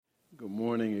Good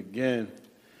morning again.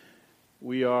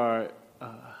 We are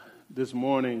this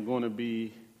morning going to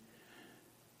be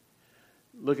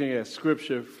looking at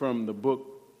scripture from the book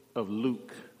of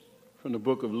Luke, And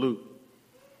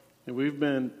we've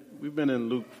been in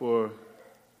Luke for a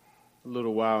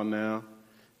little while now,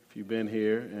 if you've been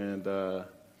here, and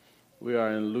we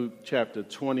are in Luke chapter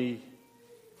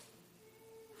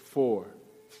 24.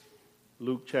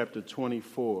 Luke chapter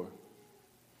 24.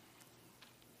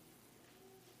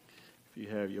 If you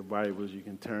have your Bibles, you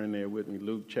can turn there with me.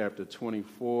 Luke chapter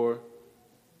 24.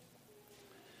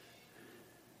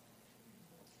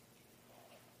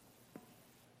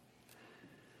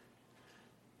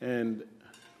 And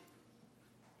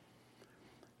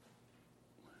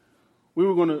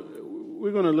we're going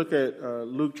to look at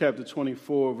Luke chapter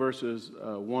 24, verses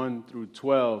 1 through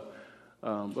 12.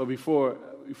 But before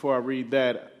I read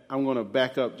that, I'm going to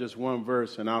back up just one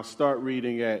verse, and I'll start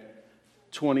reading at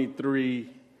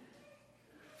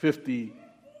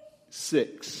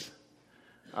 23:56.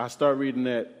 I'll start reading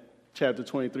at chapter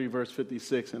 23, verse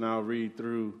 56, and I'll read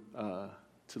through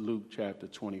to Luke chapter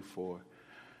 24.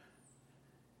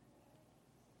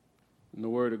 And the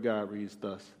word of God reads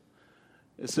thus.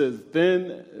 It says,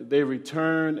 "Then they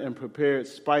returned and prepared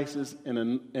spices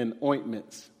and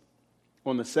ointments.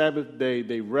 On the Sabbath day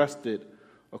they rested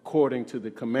according to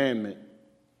the commandment.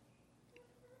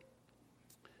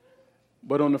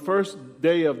 But on the first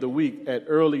day of the week, at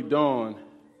early dawn,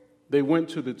 they went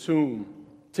to the tomb,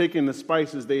 taking the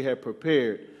spices they had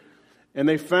prepared. And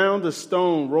they found the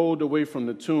stone rolled away from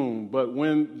the tomb. But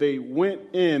when they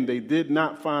went in, they did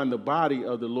not find the body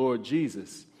of the Lord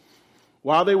Jesus.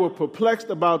 While they were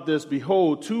perplexed about this,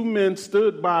 behold, two men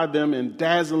stood by them in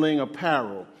dazzling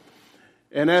apparel.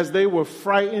 And as they were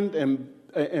frightened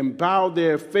and bowed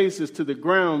their faces to the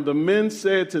ground, the men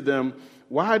said to them,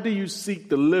 'Why do you seek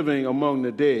the living among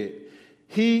the dead?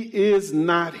 He is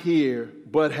not here,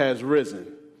 but has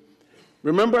risen.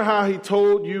 Remember how he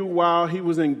told you while he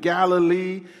was in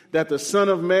Galilee that the Son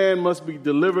of Man must be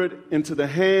delivered into the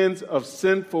hands of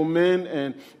sinful men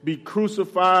and be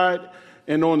crucified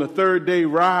and on the third day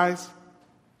rise?'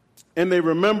 And they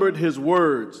remembered his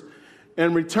words.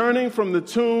 And returning from the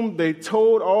tomb, they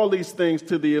told all these things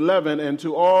to the 11 and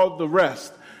to all the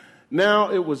rest.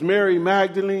 Now it was Mary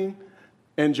Magdalene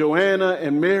and Joanna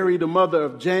and Mary, the mother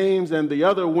of James, and the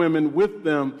other women with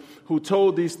them who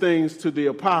told these things to the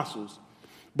apostles.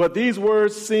 But these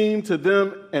words seemed to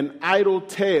them an idle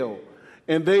tale,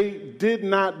 and they did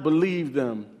not believe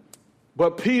them.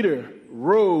 But Peter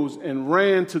rose and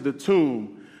ran to the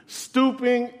tomb.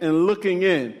 Stooping and looking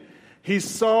in, he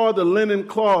saw the linen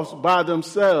cloths by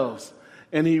themselves,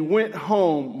 and he went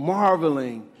home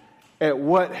marveling at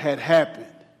what had happened."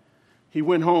 He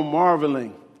went home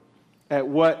marveling at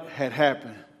what had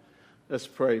happened. Let's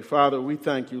pray. Father, we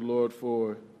thank you, Lord,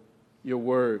 for your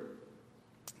word.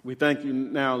 We thank you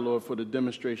now, Lord, for the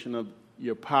demonstration of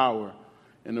your power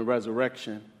and the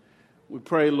resurrection. We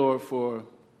pray, Lord, for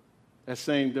that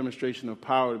same demonstration of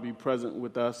power to be present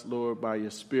with us, Lord, by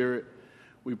your Spirit.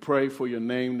 We pray for your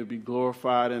name to be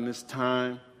glorified in this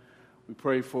time. We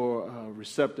pray for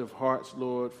receptive hearts,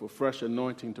 Lord, for fresh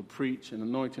anointing to preach and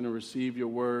anointing to receive your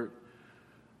word.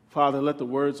 Father, let the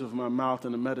words of my mouth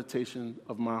and the meditation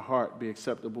of my heart be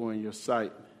acceptable in your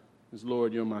sight. As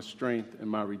Lord, you're my strength and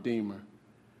my redeemer.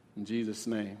 In Jesus'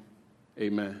 name,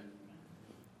 amen.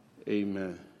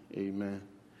 Amen. Amen.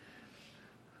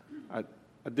 I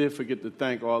did forget to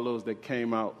thank all those that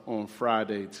came out on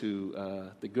Friday to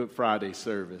the Good Friday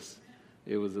service.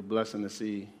 It was a blessing to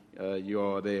see you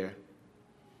all there.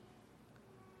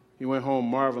 He went home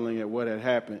marveling at what had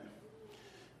happened.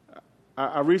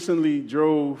 I recently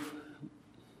drove,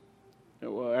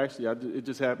 well, actually, it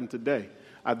just happened today.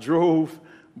 I drove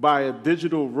by a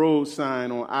digital road sign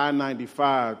on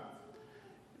I-95,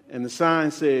 and the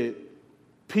sign said,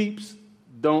 "Peeps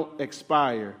don't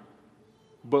expire,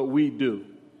 but we do."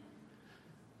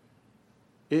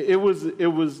 It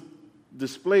was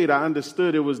displayed, I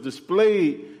understood, it was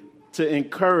displayed to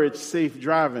encourage safe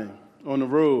driving on the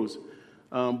roads.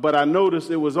 But I noticed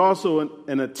it was also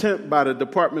an attempt by the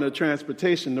Department of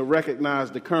Transportation to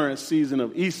recognize the current season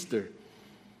of Easter.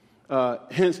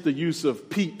 Hence the use of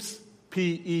Peeps,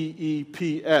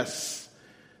 P-E-E-P-S,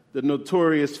 the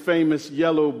notorious famous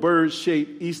yellow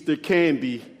bird-shaped Easter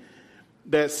candy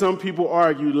that some people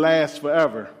argue lasts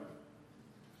forever.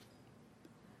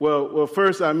 Well,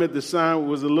 first I admit the sign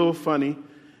was a little funny,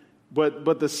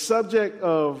 but the subject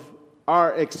of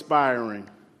our expiring,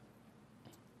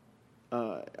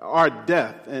 our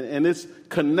death, and its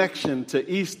connection to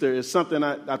Easter is something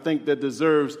I think that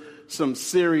deserves some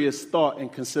serious thought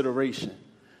and consideration.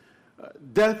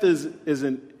 Death is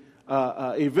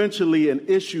eventually an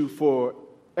issue for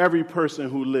every person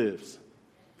who lives.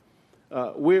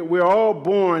 We're all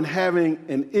born having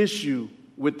an issue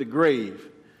with the grave.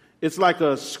 It's like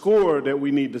a score that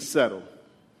we need to settle.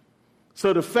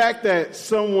 So the fact that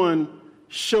someone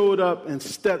showed up and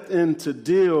stepped in to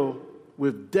deal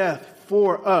with death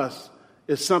for us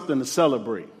is something to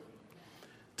celebrate.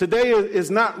 Today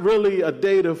is not really a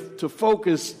day to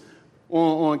focus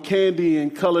on candy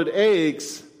and colored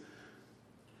eggs,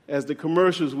 as the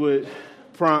commercials would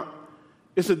prompt.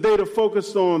 It's a day to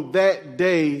focus on that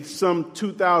day some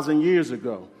 2,000 years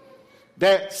ago.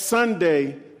 That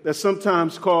Sunday that's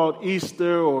sometimes called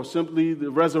Easter or simply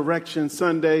the Resurrection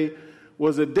Sunday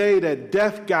was a day that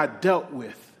death got dealt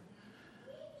with.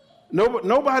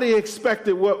 Nobody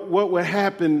expected what would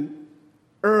happen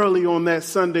early on that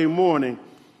Sunday morning.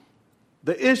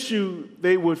 The issue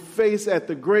they would face at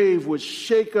the grave would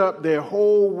shake up their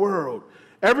whole world.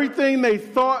 Everything they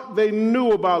thought they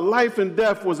knew about life and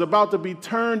death was about to be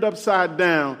turned upside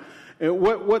down. And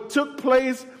what took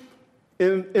place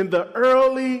in the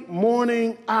early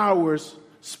morning hours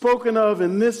spoken of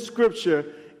in this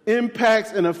scripture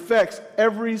impacts and affects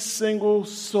every single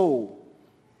soul.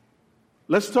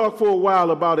 Let's talk for a while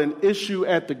about an issue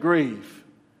at the grave.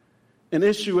 An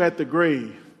issue at the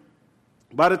grave.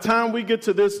 By the time we get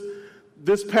to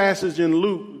this passage in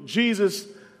Luke, Jesus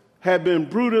had been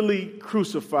brutally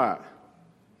crucified.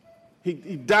 He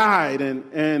died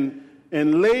and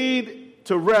laid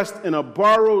to rest in a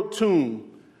borrowed tomb.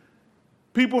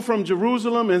 People from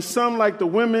Jerusalem and some like the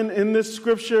women in this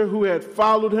scripture who had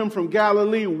followed him from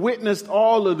Galilee witnessed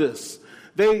all of this.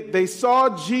 They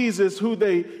saw Jesus, who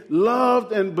they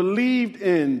loved and believed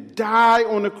in, die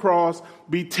on the cross,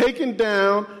 be taken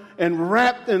down and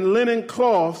wrapped in linen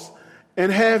cloths,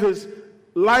 and have his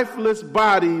lifeless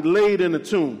body laid in a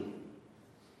tomb.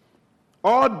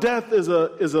 All death is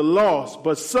a loss,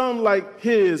 but some like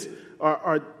his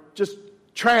are just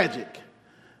tragic.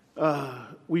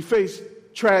 We face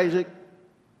tragic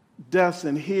deaths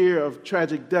and hear of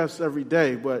tragic deaths every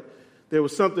day, but there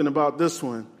was something about this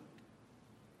one.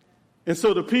 And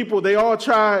so the people, they all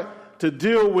tried to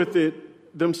deal with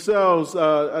it themselves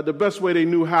the best way they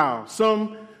knew how.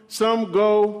 Some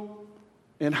go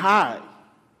and hide.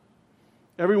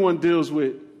 Everyone deals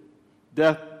with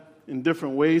death in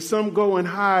different ways. Some go and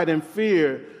hide in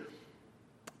fear.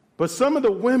 But some of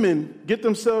the women get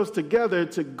themselves together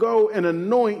to go and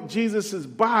anoint Jesus'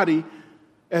 body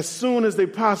as soon as they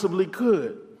possibly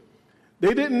could.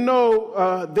 They didn't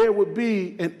know there would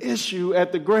be an issue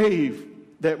at the grave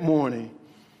that morning.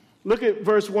 Look at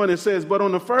verse 1. It says, "But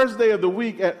on the first day of the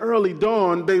week at early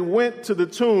dawn, they went to the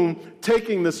tomb,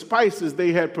 taking the spices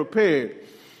they had prepared."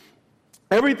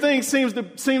 Everything seemed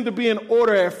to be in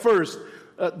order at first.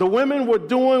 The women were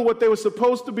doing what was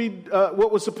supposed to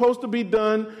be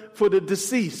done for the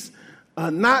deceased.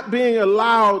 Not being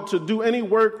allowed to do any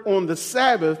work on the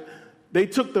Sabbath, they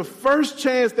took the first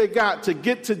chance they got to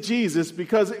get to Jesus,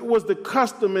 because it was the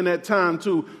custom in that time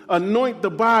to anoint the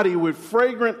body with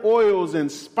fragrant oils and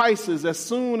spices as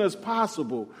soon as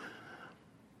possible.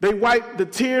 They wiped the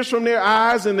tears from their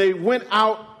eyes and they went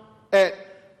out at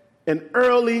an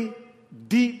early,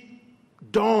 deep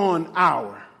dawn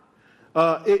hour.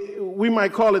 We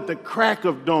might call it the crack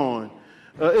of dawn,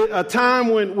 a time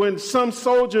when some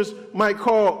soldiers might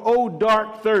call "Oh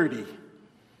Dark 30."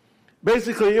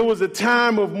 Basically, it was a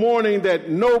time of mourning that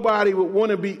nobody would want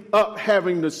to be up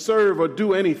having to serve or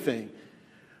do anything.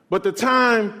 But the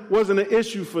time wasn't an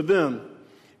issue for them.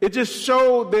 It just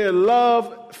showed their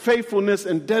love, faithfulness,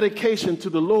 and dedication to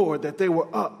the Lord that they were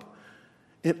up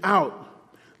and out.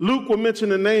 Luke will mention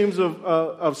the names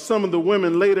of some of the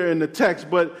women later in the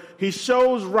text, but he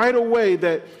shows right away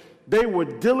that they were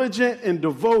diligent and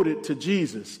devoted to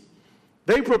Jesus.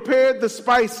 They prepared the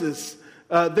spices.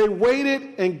 They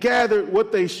waited and gathered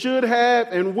what they should have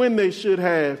and when they should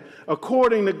have,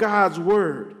 according to God's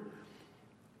word.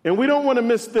 And we don't want to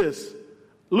miss this.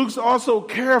 Luke's also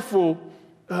careful.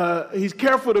 He's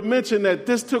careful to mention that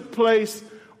this took place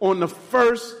on the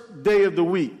first day of the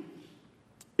week.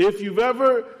 If you've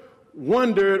ever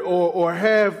wondered or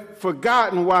have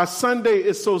forgotten why Sunday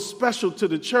is so special to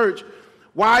the church,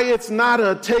 why it's not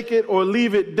a take it or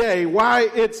leave it day, why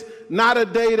it's not a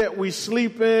day that we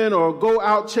sleep in or go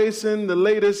out chasing the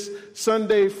latest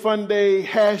Sunday fun day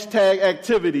hashtag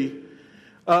activity,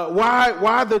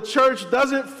 why the church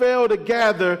doesn't fail to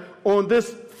gather on this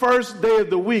first day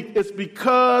of the week, it's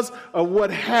because of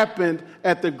what happened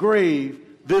at the grave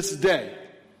this day.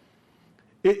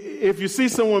 If you see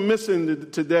someone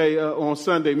missing today on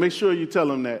Sunday, make sure you tell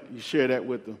them that. You share that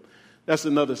with them. That's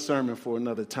another sermon for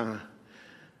another time.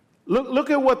 Look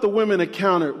at what the women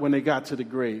encountered when they got to the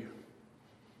grave.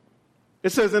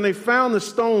 It says, and they found the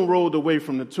stone rolled away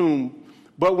from the tomb,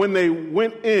 but when they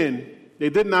went in, they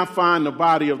did not find the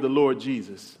body of the Lord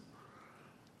Jesus.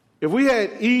 If we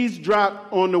had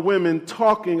eavesdropped on the women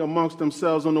talking amongst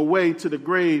themselves on the way to the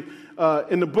grave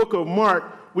in the book of Mark,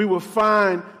 we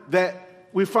find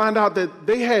out that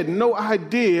they had no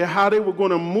idea how they were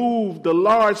going to move the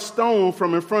large stone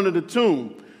from in front of the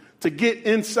tomb to get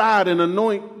inside and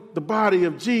anoint the body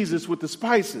of Jesus with the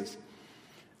spices.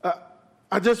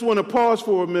 I just want to pause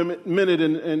for a minute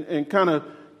and kind of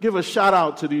give a shout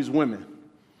out to these women.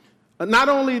 Not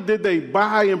only did they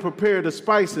buy and prepare the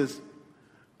spices,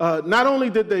 not only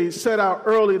did they set out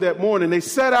early that morning, they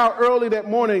set out early that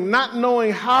morning not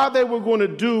knowing how they were going to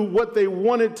do what they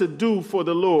wanted to do for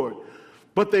the Lord,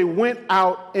 but they went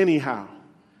out anyhow.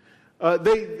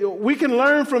 We can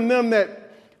learn from them that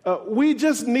we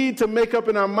just need to make up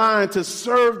in our mind to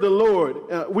serve the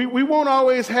Lord. We won't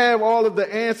always have all of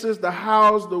the answers, the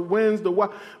hows, the whens, the why.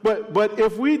 But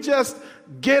if we just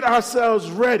get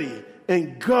ourselves ready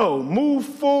and go, move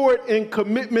forward in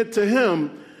commitment to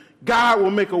Him, God will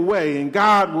make a way and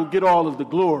God will get all of the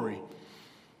glory.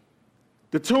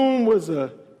 The tomb was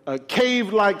a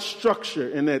cave-like structure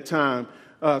in that time,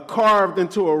 carved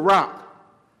into a rock.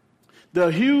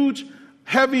 The huge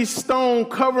heavy stone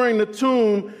covering the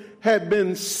tomb had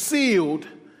been sealed,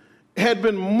 had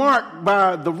been marked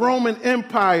by the Roman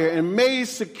Empire and made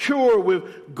secure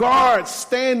with guards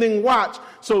standing watch,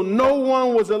 so no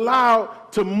one was allowed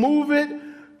to move it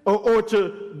or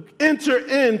to enter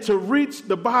in to reach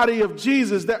the body of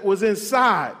Jesus that was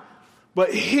inside.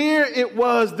 But here it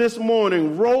was this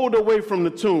morning, rolled away from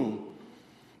the tomb.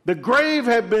 The grave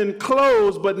had been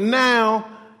closed, but now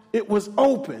it was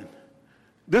open.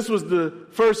 This was the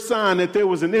first sign that there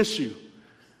was an issue.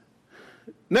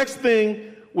 Next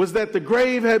thing was that the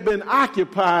grave had been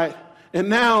occupied and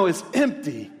now it's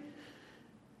empty.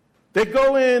 They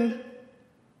go in.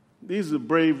 These are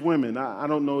brave women. I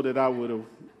don't know that I would have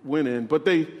went in, but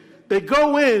they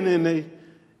go in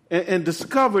and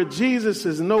discover Jesus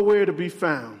is nowhere to be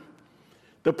found.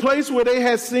 The place where they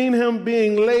had seen him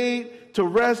being laid to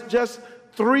rest just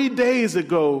 3 days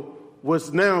ago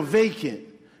was now vacant.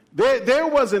 There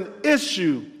was an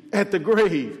issue at the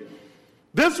grave.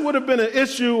 This would have been an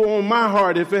issue on my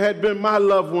heart if it had been my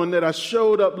loved one that I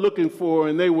showed up looking for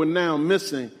and they were now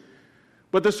missing.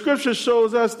 But the scripture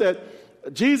shows us that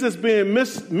Jesus being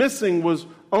missing was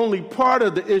only part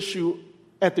of the issue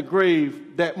at the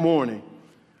grave that morning.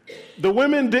 The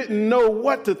women didn't know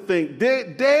what to think.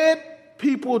 Dead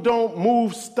people don't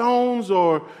move stones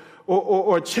or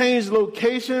change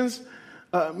locations.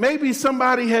 Maybe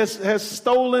somebody has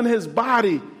stolen his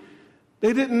body.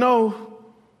 They didn't know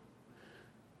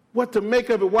what to make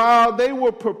of it. While they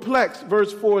were perplexed,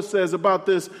 verse 4 says about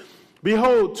this,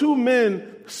 behold, 2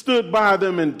 men stood by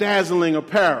them in dazzling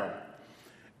apparel.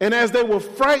 And as they were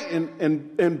frightened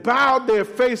and bowed their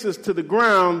faces to the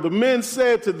ground, the men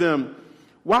said to them,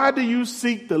 why do you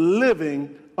seek the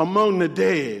living among the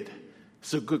dead?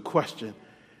 It's a good question.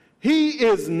 He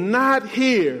is not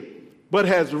here, but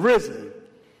has risen.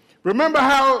 Remember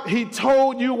how he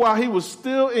told you while he was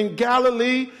still in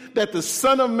Galilee that the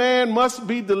Son of Man must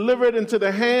be delivered into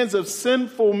the hands of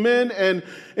sinful men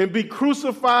and be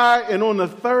crucified and on the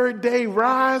 3rd day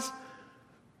rise?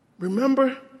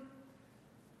 Remember?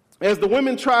 As the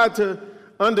women tried to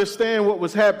understand what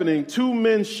was happening, 2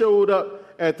 men showed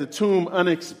up at the tomb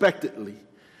unexpectedly.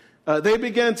 They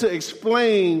began to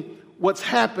explain what's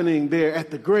happening there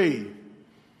at the grave.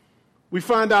 We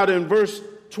find out in verse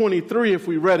 23, if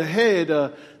we read ahead,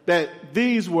 that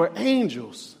these were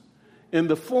angels in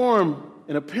the form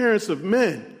and appearance of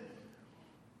men.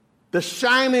 The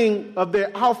shining of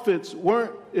their outfits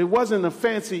wasn't a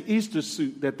fancy Easter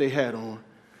suit that they had on.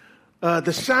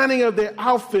 The shining of their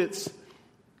outfits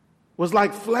was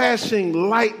like flashing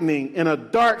lightning in a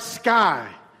dark sky.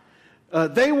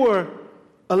 They were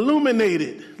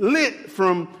illuminated, lit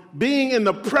from being in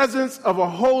the presence of a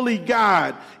holy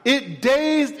God. It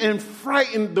dazed and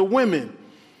frightened the women.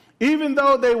 Even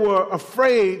though they were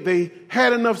afraid, they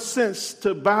had enough sense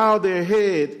to bow their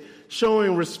head,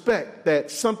 showing respect that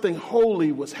something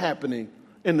holy was happening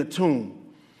in the tomb.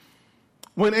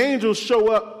 When angels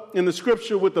show up in the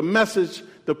scripture with a message,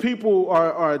 the people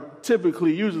are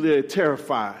usually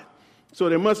terrified. So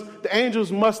the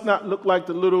angels must not look like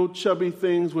the little chubby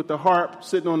things with the harp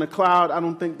sitting on the cloud. I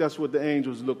don't think that's what the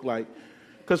angels look like.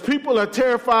 Because people are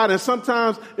terrified, and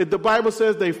sometimes the Bible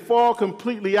says they fall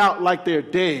completely out like they're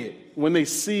dead when they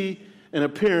see an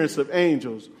appearance of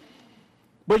angels.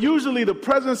 But usually the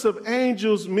presence of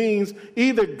angels means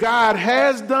either God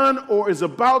has done or is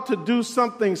about to do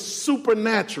something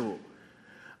supernatural.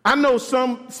 I know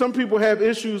some people have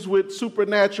issues with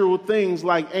supernatural things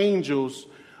like angels.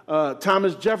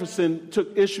 Thomas Jefferson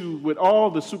took issue with all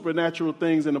the supernatural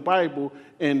things in the Bible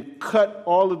and cut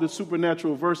all of the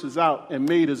supernatural verses out and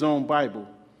made his own Bible.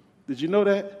 Did you know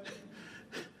that?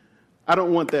 I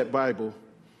don't want that Bible.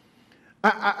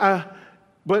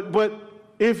 But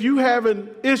if you have an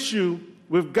issue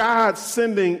with God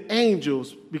sending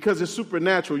angels because it's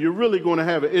supernatural, you're really going to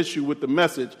have an issue with the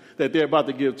message that they're about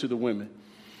to give to the women.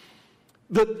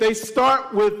 They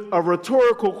start with a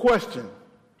rhetorical question.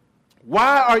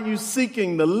 Why are you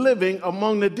seeking the living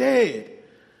among the dead?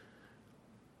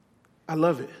 I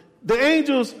love it. The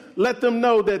angels let them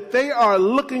know that they are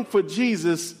looking for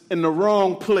Jesus in the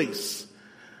wrong place.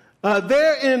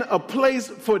 They're in a place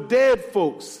for dead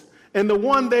folks, and the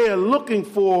one they are looking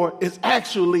for is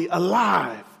actually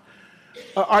alive.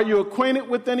 Are you acquainted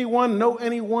with anyone, know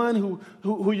anyone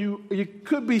who you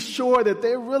could be sure that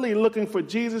they're really looking for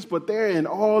Jesus, but they're in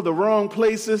all the wrong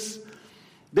places?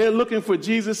 They're looking for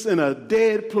Jesus in a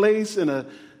dead place, in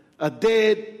a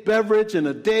dead beverage, in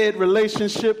a dead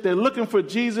relationship. They're looking for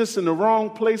Jesus in the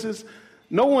wrong places.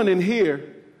 No one in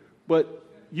here, but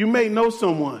you may know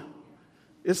someone.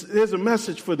 There's a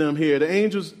message for them here. The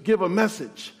angels give a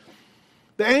message.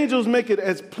 The angels make it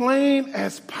as plain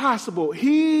as possible.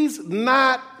 He's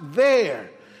not there.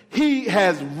 He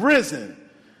has risen.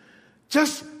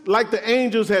 Just like the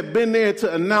angels had been there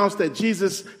to announce that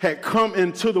Jesus had come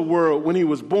into the world when he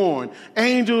was born,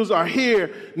 angels are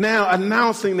here now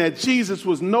announcing that Jesus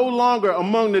was no longer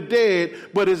among the dead,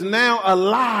 but is now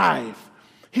alive.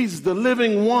 He's the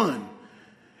living one.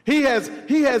 He has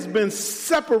been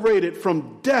separated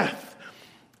from death.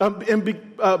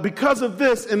 Because of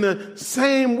this, in the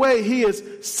same way, he is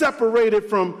separated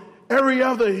from every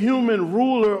other human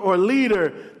ruler or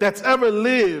leader that's ever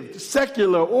lived,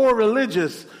 secular or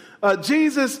religious.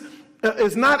 Jesus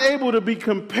is not able to be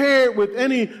compared with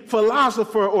any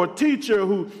philosopher or teacher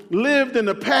who lived in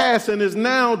the past and is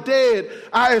now dead.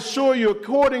 I assure you,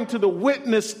 according to the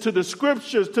witness to the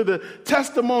scriptures, to the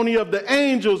testimony of the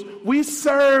angels, we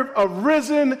serve a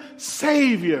risen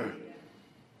Savior.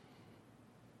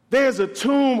 There's a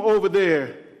tomb over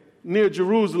there near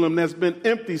Jerusalem that's been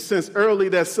empty since early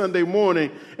that Sunday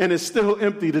morning and is still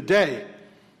empty today.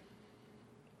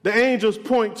 The angels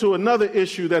point to another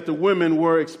issue that the women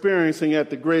were experiencing at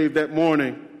the grave that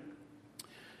morning.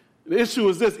 The issue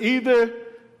is this: either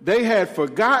they had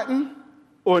forgotten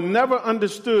or never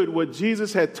understood what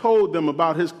Jesus had told them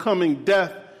about his coming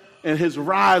death and his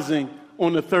rising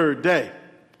on the third day.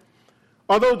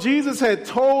 Although Jesus had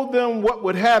told them what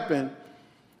would happen,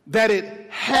 that it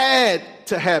had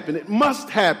to happen, it must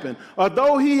happen.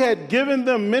 Although he had given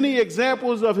them many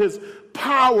examples of his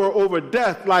power over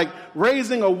death, like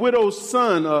raising a widow's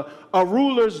son, a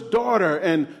ruler's daughter,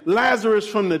 and Lazarus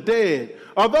from the dead.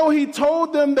 Although he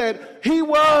told them that he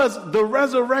was the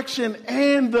resurrection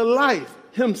and the life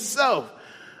himself,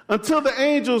 until the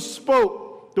angels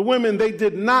spoke, the women, they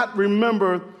did not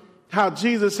remember how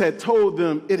Jesus had told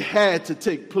them it had to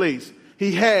take place.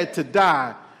 He had to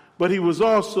die, but he was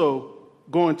also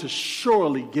going to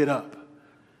surely get up.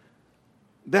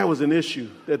 That was an issue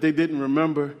that they didn't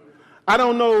remember. I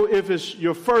don't know if it's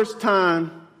your first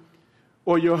time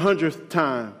or your 100th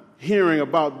time hearing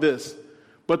about this,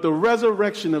 but the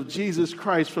resurrection of Jesus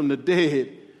Christ from the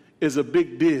dead is a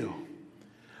big deal.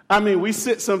 I mean, we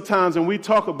sit sometimes and we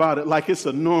talk about it like it's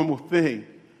a normal thing.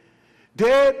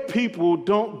 Dead people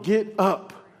don't get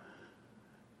up.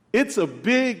 It's a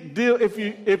big deal.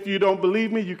 If you don't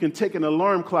believe me, you can take an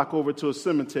alarm clock over to a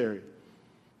cemetery,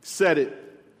 set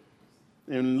it,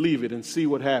 and leave it and see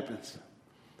what happens.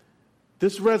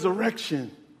 This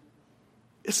resurrection,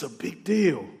 it's a big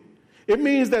deal. It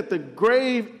means that the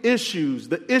grave issues,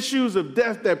 the issues of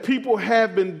death that people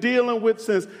have been dealing with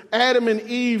since Adam and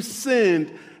Eve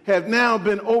sinned, have now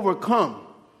been overcome.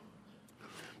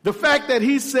 The fact that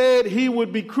he said he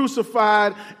would be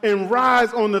crucified and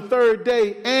rise on the third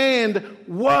day, and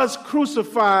was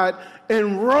crucified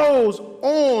and rose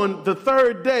on the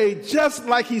third day, just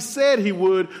like he said he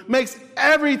would, makes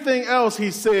everything else he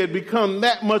said become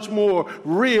that much more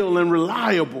real and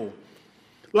reliable.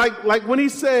 Like when he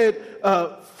said,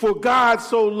 for God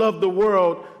so loved the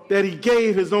world that he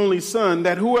gave his only son,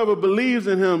 that whoever believes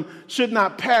in him should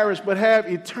not perish but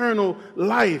have eternal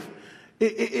life.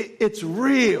 It's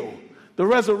real. The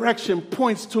resurrection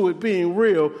points to it being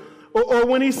real. Or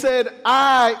when he said,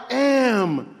 I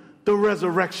am the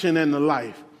resurrection and the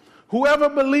life. Whoever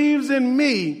believes in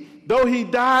me, though he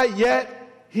die, yet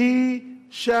he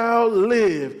shall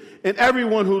live, and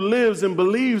everyone who lives and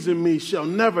believes in me shall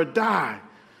never die.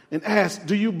 And ask,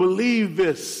 do you believe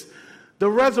this? The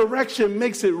resurrection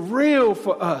makes it real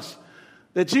for us.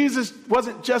 That Jesus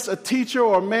wasn't just a teacher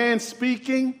or a man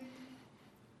speaking.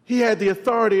 He had the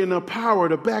authority and the power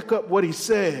to back up what he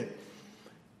said.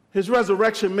 His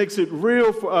resurrection makes it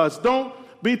real for us. Don't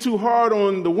be too hard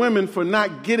on the women for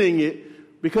not getting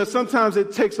it, because sometimes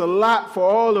it takes a lot for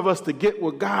all of us to get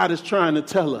what God is trying to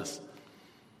tell us.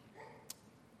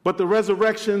 But the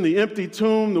resurrection, the empty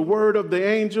tomb, the word of the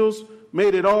angels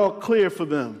made it all clear for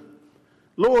them.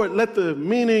 Lord, let the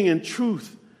meaning and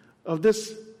truth of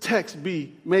this text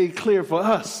be made clear for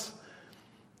us.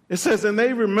 It says, and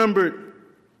they remembered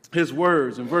his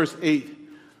words in verse 8.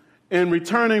 And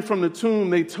returning from the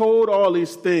tomb, they told all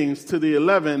these things to the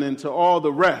 11 and to all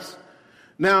the rest.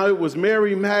 Now it was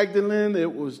Mary Magdalene,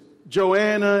 it was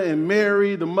Joanna and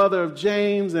Mary, the mother of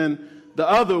James, and the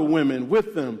other women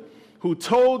with them, who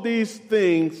told these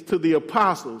things to the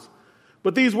apostles.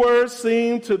 But these words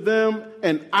seemed to them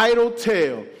an idle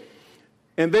tale,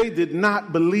 and they did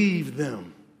not believe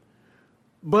them.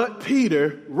 But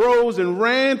Peter rose and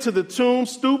ran to the tomb,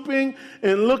 stooping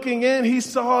and looking in. He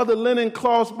saw the linen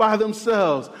cloths by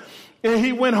themselves, and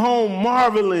he went home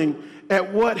marveling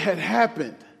at what had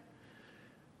happened.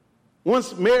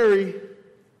 Once Mary,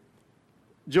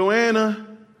 Joanna,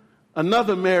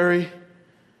 another Mary,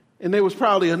 and there was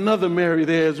probably another Mary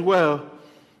there as well,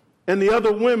 and the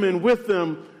other women with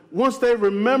them, once they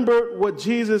remembered what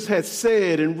Jesus had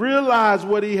said and realized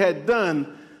what he had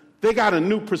done, they got a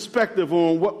new perspective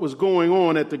on what was going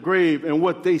on at the grave and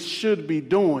what they should be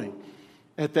doing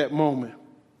at that moment.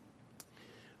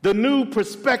 The new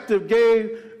perspective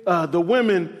gave the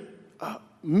women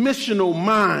missional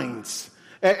minds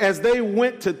as they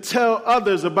went to tell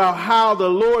others about how the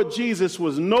Lord Jesus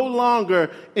was no longer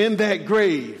in that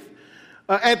grave.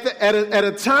 At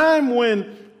a time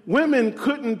when women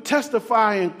couldn't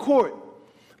testify in court,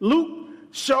 Luke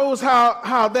shows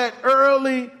how that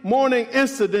early morning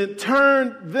incident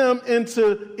turned them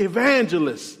into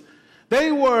evangelists.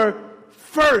 They were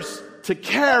first to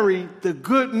carry the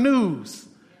good news.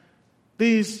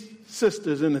 These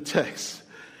sisters in the text.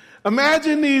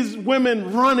 Imagine these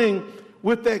women running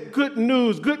with that good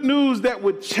news that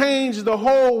would change the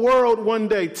whole world one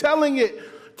day, telling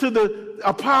it to the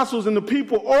apostles and the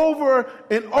people over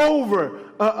and over,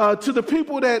 to the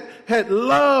people that had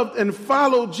loved and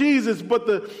followed Jesus. But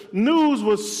the news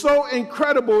was so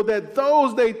incredible that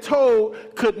those they told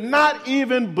could not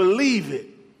even believe it.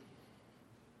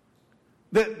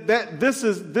 That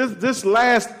this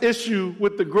last issue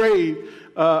with the grave,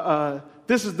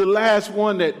 this is the last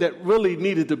one that really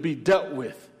needed to be dealt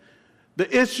with.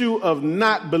 The issue of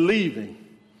not believing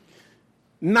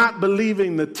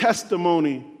the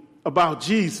testimony about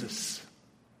Jesus.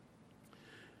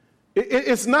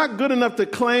 It's not good enough to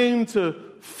claim to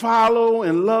follow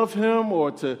and love him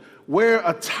or to wear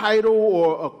a title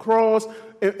or a cross.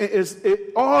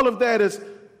 All of that is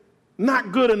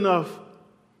not good enough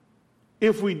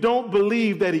if we don't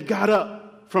believe that he got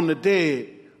up from the dead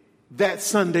that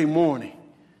Sunday morning.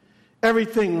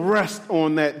 Everything rests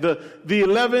on that. The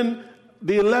 11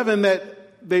 that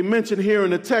they mentioned here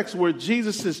in the text were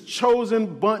Jesus' chosen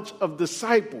bunch of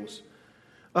disciples.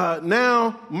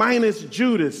 Now, minus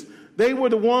Judas. They were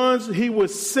the ones he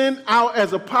was sent out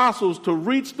as apostles to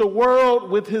reach the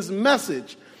world with his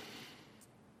message.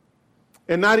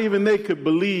 And not even they could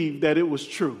believe that it was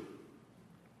true.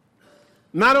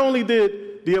 Not only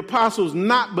did the apostles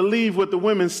not believe what the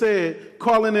women said,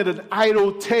 calling it an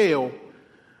idle tale.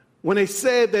 When they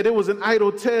said that it was an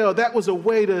idle tale, that was a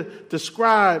way to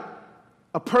describe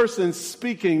a person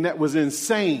speaking that was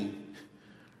insane.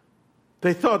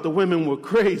 They thought the women were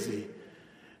crazy.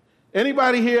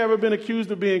 Anybody here ever been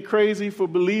accused of being crazy for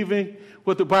believing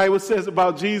what the Bible says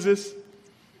about Jesus?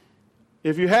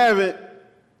 If you haven't,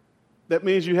 that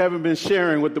means you haven't been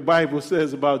sharing what the Bible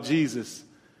says about Jesus,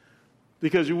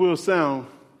 because you will sound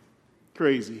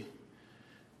crazy.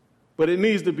 But it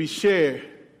needs to be shared.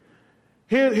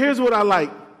 Here's what I like.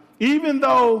 Even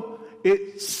though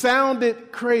it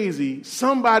sounded crazy,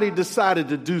 somebody decided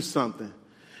to do something.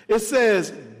 It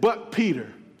says, but Peter.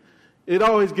 It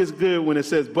always gets good when it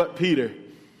says, but Peter.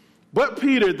 But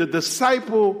Peter, the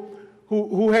disciple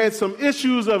who had some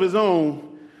issues of his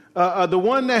own, the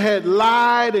one that had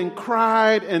lied and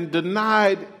cried and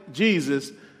denied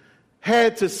Jesus,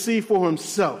 had to see for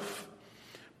himself.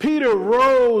 Peter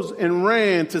rose and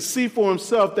ran to see for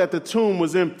himself that the tomb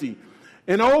was empty.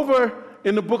 And over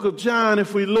in the book of John,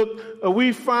 if we look,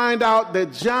 we find out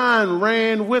that John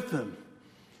ran with him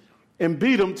and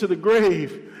beat him to the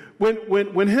grave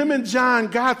When him and John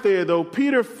got there, though,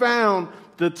 Peter found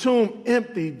the tomb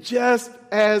empty, just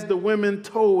as the women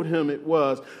told him it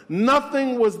was.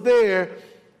 Nothing was there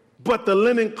but the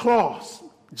linen cloths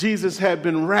Jesus had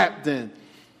been wrapped in.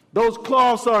 Those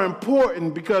cloths are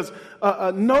important because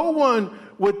no one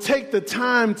would take the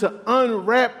time to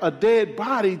unwrap a dead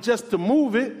body just to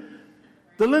move it.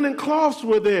 The linen cloths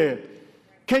were there.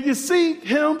 Can you see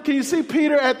him? Can you see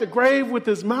Peter at the grave with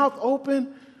his mouth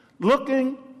open,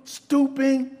 looking,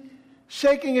 stooping,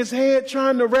 shaking his head,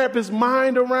 trying to wrap his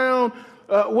mind around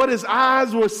what his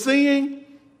eyes were seeing?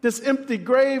 This empty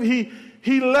grave.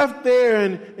 He left there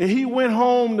and he went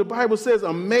home, the Bible says,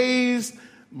 amazed,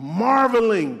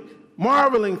 marveling,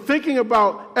 thinking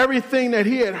about everything that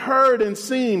he had heard and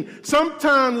seen.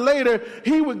 Sometime later,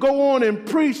 he would go on and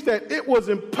preach that it was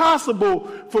impossible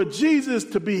for Jesus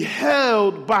to be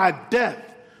held by death.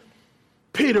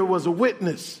 Peter was a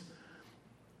witness.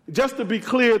 Just to be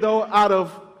clear, though, out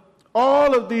of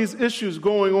all of these issues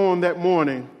going on that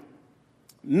morning,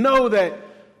 know that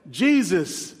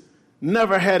Jesus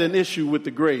never had an issue with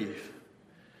the grave.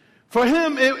 For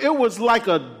him, it was like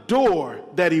a door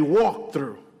that he walked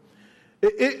through.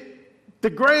 The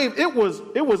grave, it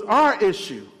was our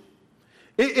issue.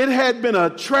 It had been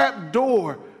a trap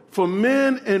door for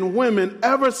men and women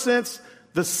ever since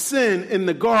the sin in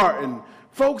the garden.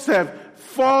 Folks have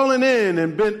fallen in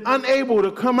and been unable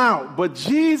to come out, but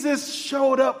Jesus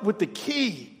showed up with the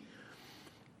key.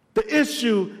 The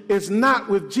issue is not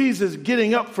with Jesus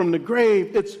getting up from the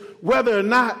grave. It's whether or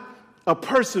not a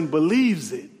person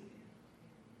believes it.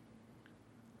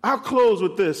 I'll close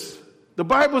with this. The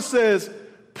Bible says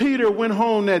Peter went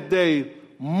home that day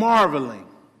marveling.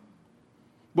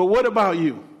 But what about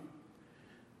you?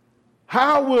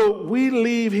 How will we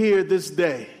leave here this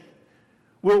day?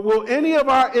 Will any of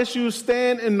our issues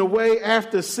stand in the way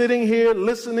after sitting here,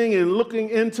 listening and looking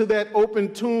into that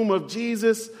open tomb of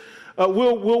Jesus?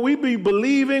 Will we be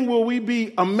believing? Will we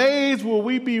be amazed? Will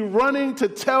we be running to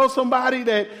tell somebody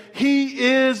that he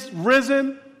is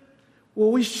risen?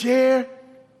 Will we share?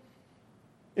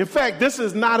 In fact, this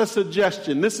is not a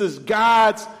suggestion. This is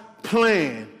God's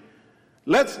plan.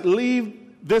 Let's leave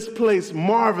this place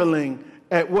marveling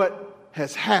at what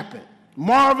has happened,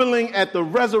 marveling at the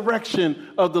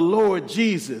resurrection of the Lord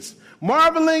Jesus,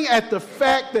 marveling at the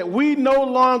fact that we no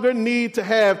longer need to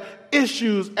have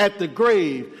issues at the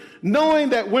grave, knowing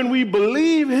that when we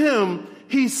believe him,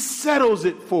 he settles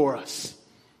it for us.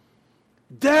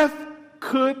 Death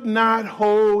could not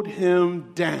hold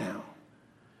him down.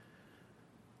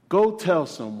 Go tell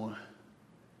someone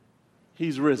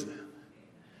he's risen.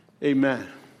 Amen.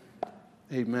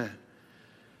 Amen.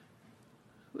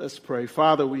 Let's pray.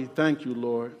 Father, we thank you,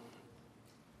 Lord.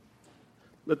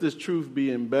 Let this truth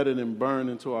be embedded and burned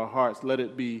into our hearts. Let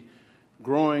it be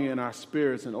growing in our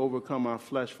spirits and overcome our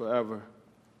flesh forever.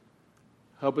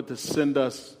 Help it to send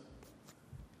us,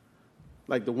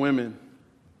 like the women,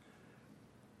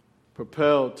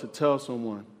 propelled to tell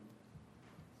someone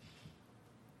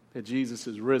that Jesus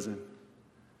is risen.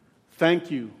 Thank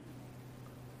you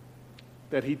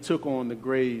that he took on the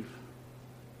grave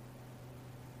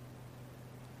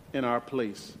in our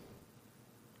place.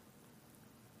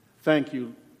 Thank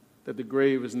you that the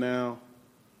grave is now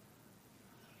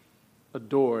a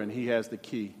door and he has the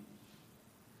key.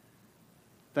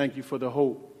 Thank you for the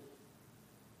hope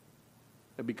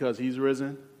that because he's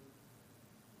risen,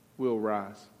 we'll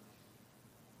rise.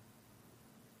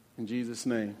 In Jesus'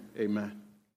 name, amen.